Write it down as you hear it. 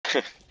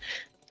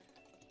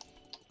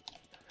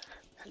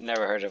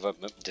Never heard of a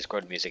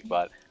Discord music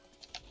bot.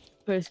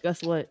 Chris,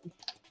 guess what?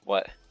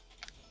 What?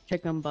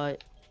 Chicken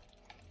butt.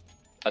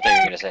 I thought you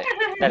were gonna say.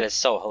 That is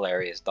so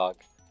hilarious, dog.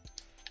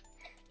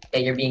 Yeah,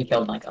 you're being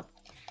killed, Michael.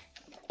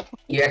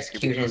 Your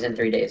execution is in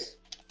 3 days.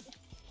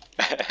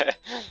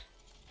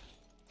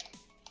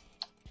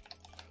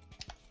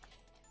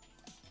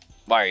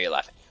 Why are you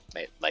laughing?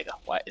 Michael,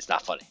 why? It's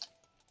not funny.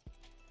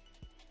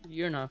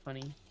 You're not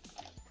funny.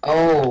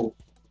 Oh,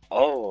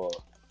 Oh.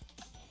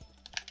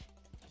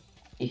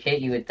 he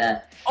hit you with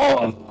that.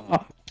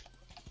 Oh!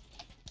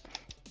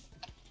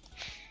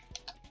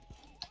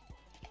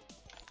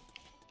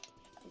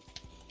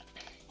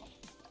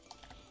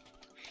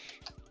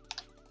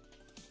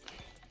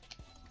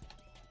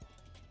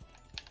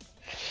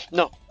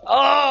 No.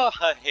 Oh,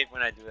 I hate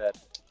when I do that.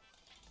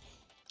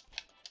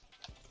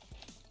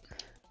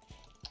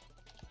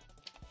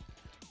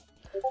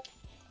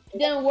 It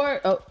didn't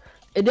work. Oh,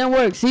 it didn't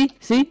work. See?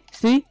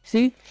 It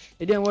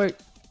didn't work.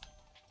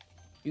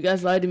 You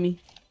guys lied to me.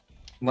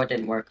 What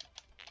didn't work?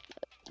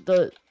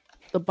 The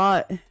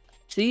bot.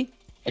 See?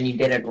 And you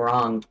did it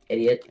wrong,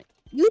 idiot.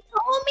 You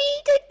told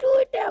me to do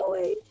it that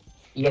way.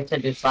 You have to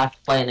do /play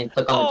and then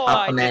click on the Oh, top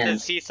I did the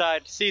command.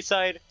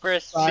 seaside.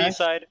 Press Slash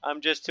seaside. I'm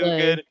just too play.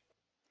 good.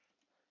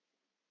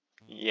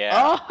 Yeah,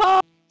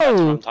 Oh! that's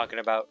what I'm talking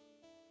about.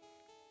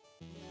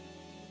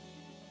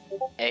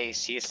 A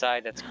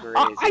seaside, that's crazy.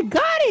 I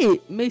got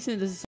it! Mason, this is